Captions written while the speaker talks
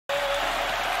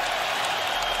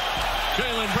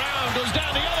Jaylen Brown goes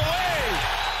down the other way.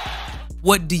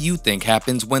 What do you think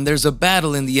happens when there's a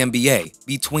battle in the NBA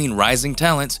between rising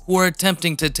talents who are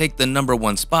attempting to take the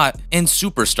 #1 spot and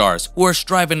superstars who are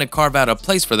striving to carve out a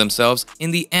place for themselves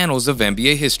in the annals of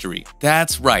NBA history?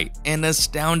 That's right, an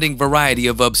astounding variety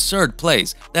of absurd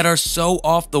plays that are so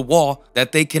off the wall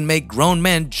that they can make grown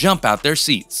men jump out their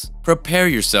seats. Prepare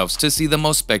yourselves to see the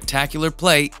most spectacular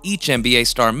play each NBA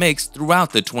star makes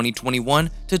throughout the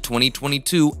 2021 to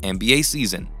 2022 NBA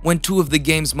season, when two of the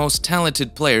game's most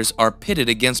talented players are pitted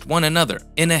against one another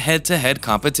in a head-to-head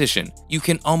competition. You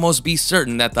can almost be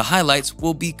certain that the highlights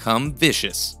will become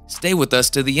vicious. Stay with us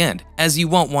to the end, as you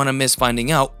won't want to miss finding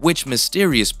out which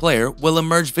mysterious player will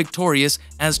emerge victorious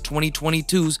as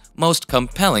 2022's most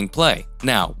compelling play.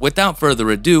 Now, without further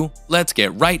ado, let's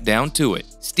get right down to it.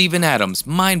 Steven Adams'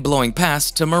 mind-blowing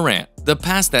pass to Morant. The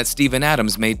pass that Steven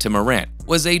Adams made to Morant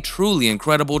was a truly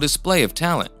incredible display of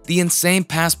talent. The insane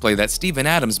pass play that Steven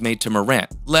Adams made to Morant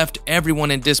left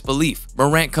everyone in disbelief.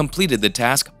 Morant completed the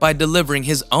task by delivering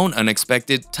his own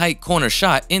unexpected tight corner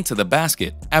shot into the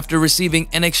basket after receiving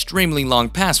an extremely long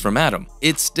pass from Adam.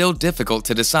 It's still difficult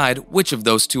to decide which of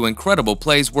those two incredible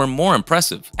plays were more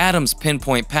impressive: Adams'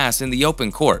 pinpoint pass in the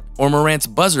open court or Morant's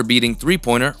buzzer-beating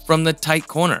three-pointer from the tight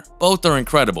corner. Both are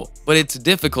incredible, but it's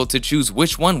difficult to choose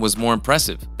which one was more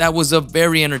impressive. That was a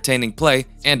very entertaining play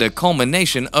and a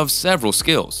culmination of several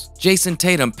skills. Jason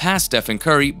Tatum passed Stephen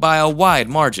Curry by a wide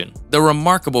margin. The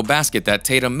remarkable basket that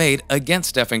Tatum made against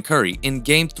Stephen Curry in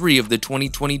Game 3 of the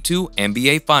 2022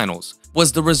 NBA Finals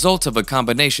was the result of a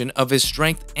combination of his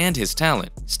strength and his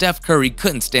talent. Steph Curry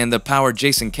couldn't stand the power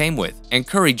Jason came with, and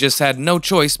Curry just had no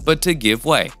choice but to give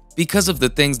way. Because of the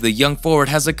things the young forward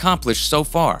has accomplished so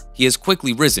far, he has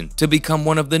quickly risen to become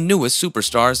one of the newest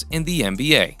superstars in the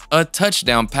NBA. A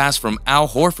touchdown pass from Al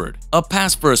Horford. A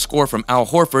pass for a score from Al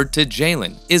Horford to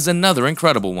Jaylen is another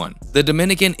incredible one. The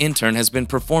Dominican intern has been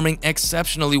performing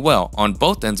exceptionally well on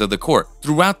both ends of the court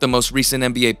throughout the most recent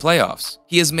NBA playoffs.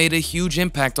 He has made a huge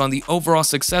impact on the overall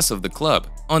success of the club.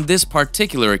 On this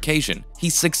particular occasion, he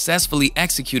successfully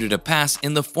executed a pass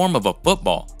in the form of a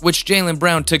football, which Jaylen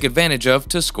Brown took advantage of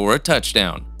to score a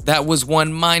touchdown. That was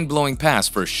one mind-blowing pass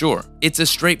for sure. It's a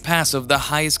straight pass of the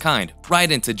highest kind,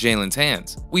 right into Jaylen's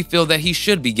hands. We feel that he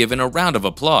should be given a round of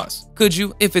applause. Could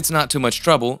you, if it's not too much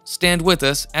trouble, stand with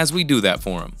us as we do that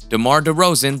for him? DeMar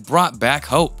DeRozan brought back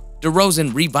hope.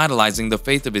 DeRozan revitalizing the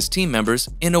faith of his team members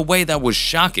in a way that was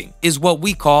shocking is what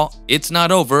we call "it's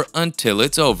not over until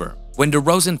it's over." When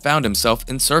DeRozan found himself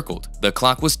encircled, the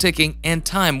clock was ticking and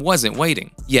time wasn't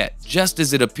waiting. Yet, just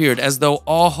as it appeared as though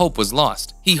all hope was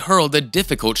lost, he hurled a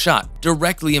difficult shot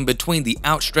directly in between the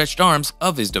outstretched arms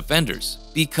of his defenders.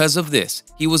 Because of this,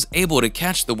 he was able to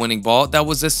catch the winning ball that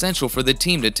was essential for the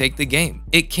team to take the game.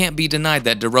 It can't be denied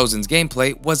that DeRozan's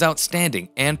gameplay was outstanding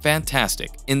and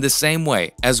fantastic. In the same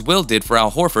way as Will did for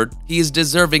Al Horford, he is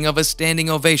deserving of a standing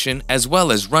ovation as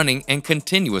well as running and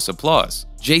continuous applause.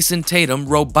 Jason Tatum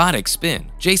robotic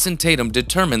spin. Jason Tatum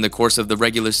determined the course of the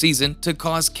regular season to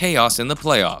cause chaos in the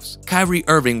playoffs. Kyrie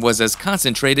Irving was as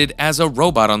concentrated as a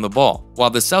robot on the ball,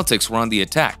 while the Celtics were on the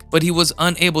attack, but he was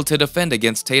unable to defend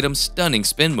against Tatum's stunning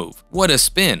spin move. What a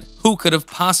spin! Who could have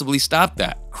possibly stopped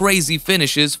that? Crazy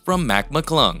finishes from Mac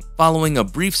McClung. Following a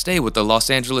brief stay with the Los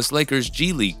Angeles Lakers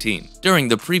G League team during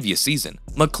the previous season,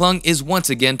 McClung is once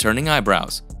again turning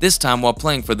eyebrows, this time while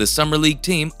playing for the Summer League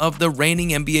team of the reigning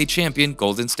NBA champion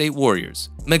Golden State Warriors.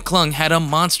 McClung had a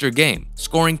monster game,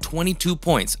 scoring 22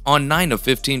 points on 9 of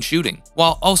 15 shooting,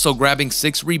 while also grabbing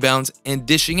 6 rebounds and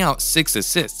dishing out 6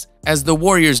 assists, as the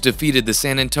Warriors defeated the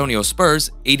San Antonio Spurs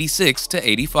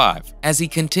 86-85, as he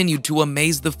continued to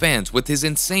amaze the fans with his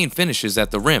insane finishes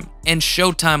at the rim and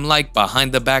Showtime-like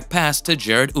behind-the-back pass to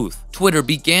Jared Uth. Twitter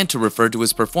began to refer to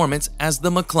his performance as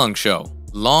the McClung Show.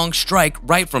 Long strike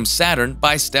right from Saturn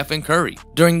by Stephen Curry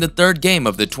during the third game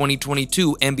of the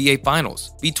 2022 NBA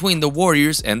Finals between the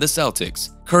Warriors and the Celtics.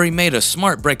 Curry made a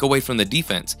smart break away from the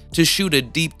defense to shoot a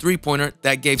deep three-pointer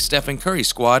that gave Stephen Curry's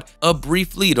squad a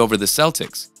brief lead over the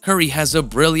Celtics. Curry has a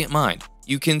brilliant mind.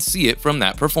 You can see it from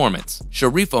that performance.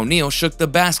 Shareef O'Neal shook the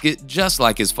basket just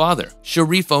like his father.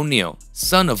 Shareef O'Neal,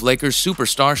 son of Lakers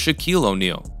superstar Shaquille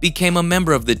O'Neal, became a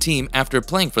member of the team after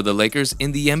playing for the Lakers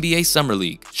in the NBA Summer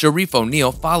League. Shareef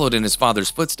O'Neal followed in his father's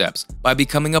footsteps by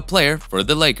becoming a player for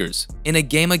the Lakers. In a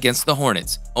game against the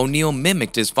Hornets, O'Neal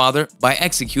mimicked his father by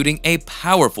executing a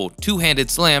powerful two-handed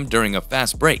slam during a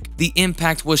fast break. The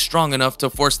impact was strong enough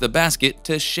to force the basket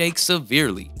to shake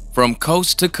severely. From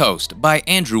Coast to Coast by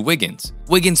Andrew Wiggins.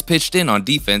 Wiggins pitched in on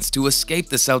defense to escape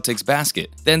the Celtics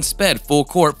basket, then sped full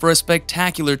court for a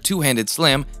spectacular two-handed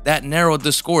slam that narrowed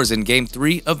the scores in Game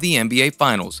 3 of the NBA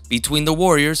Finals between the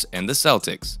Warriors and the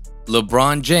Celtics.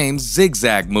 LeBron James'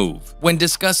 zigzag move. When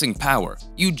discussing power,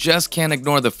 you just can't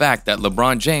ignore the fact that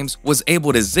LeBron James was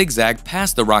able to zigzag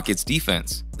past the Rockets'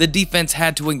 defense. The defense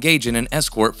had to engage in an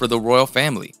escort for the royal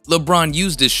family. LeBron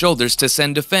used his shoulders to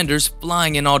send defenders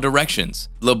flying in all directions.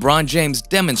 LeBron James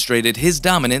demonstrated his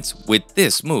dominance with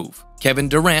this move. Kevin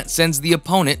Durant sends the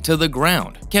opponent to the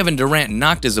ground. Kevin Durant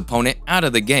knocked his opponent out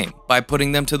of the game by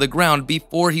putting them to the ground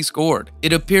before he scored.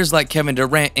 It appears like Kevin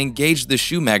Durant engaged the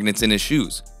shoe magnets in his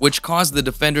shoes, which caused the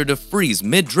defender to freeze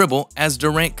mid-dribble as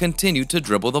Durant continued to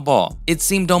dribble the ball. It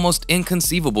seemed almost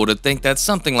inconceivable to think that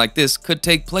something like this could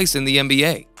take place in the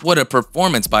NBA. What a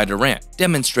performance by Durant,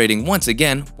 demonstrating once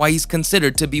again why he's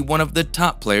considered to be one of the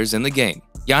top players in the game.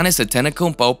 Giannis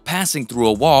Antetokounmpo passing through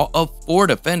a wall of 4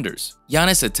 defenders.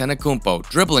 Giannis Antetokounmpo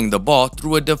dribbling the ball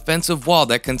through a defensive wall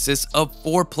that consists of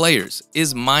 4 players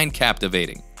is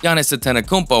mind-captivating. Giannis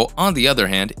Antetokounmpo, on the other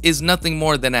hand, is nothing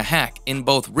more than a hack in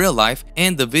both real life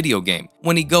and the video game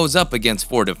when he goes up against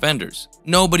 4 defenders.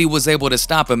 Nobody was able to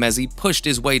stop him as he pushed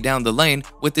his way down the lane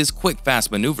with his quick,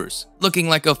 fast maneuvers, looking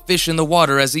like a fish in the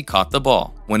water as he caught the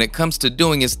ball. When it comes to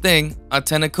doing his thing,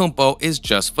 Antetokounmpo is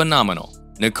just phenomenal.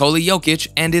 Nikola Jokic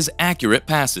and his accurate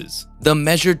passes. The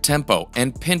measured tempo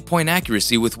and pinpoint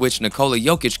accuracy with which Nikola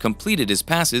Jokic completed his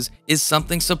passes is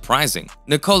something surprising.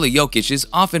 Nikola Jokic is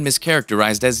often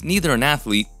mischaracterized as neither an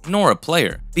athlete nor a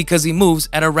player because he moves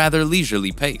at a rather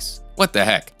leisurely pace. What the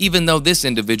heck? Even though this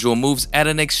individual moves at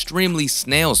an extremely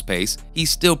snail's pace, he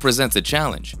still presents a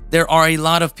challenge. There are a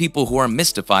lot of people who are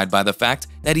mystified by the fact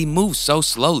that he moves so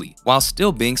slowly while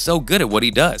still being so good at what he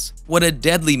does. What a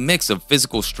deadly mix of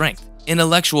physical strength,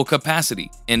 intellectual capacity,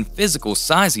 and physical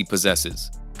size he possesses.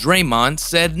 Draymond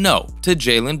said no to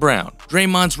Jaylen Brown.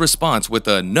 Draymond's response with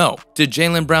a no to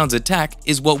Jaylen Brown's attack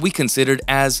is what we considered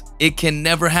as "it can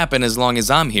never happen as long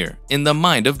as I'm here" in the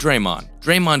mind of Draymond.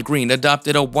 Draymond Green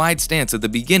adopted a wide stance at the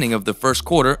beginning of the first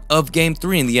quarter of Game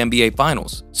 3 in the NBA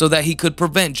Finals so that he could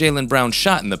prevent Jaylen Brown's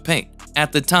shot in the paint.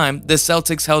 At the time, the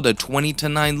Celtics held a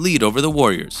 20-9 lead over the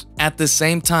Warriors. At the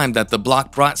same time that the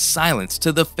block brought silence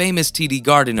to the famous TD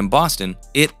Garden in Boston,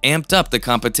 it amped up the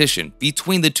competition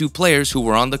between the 2 players who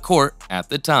were on the court at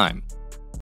the time.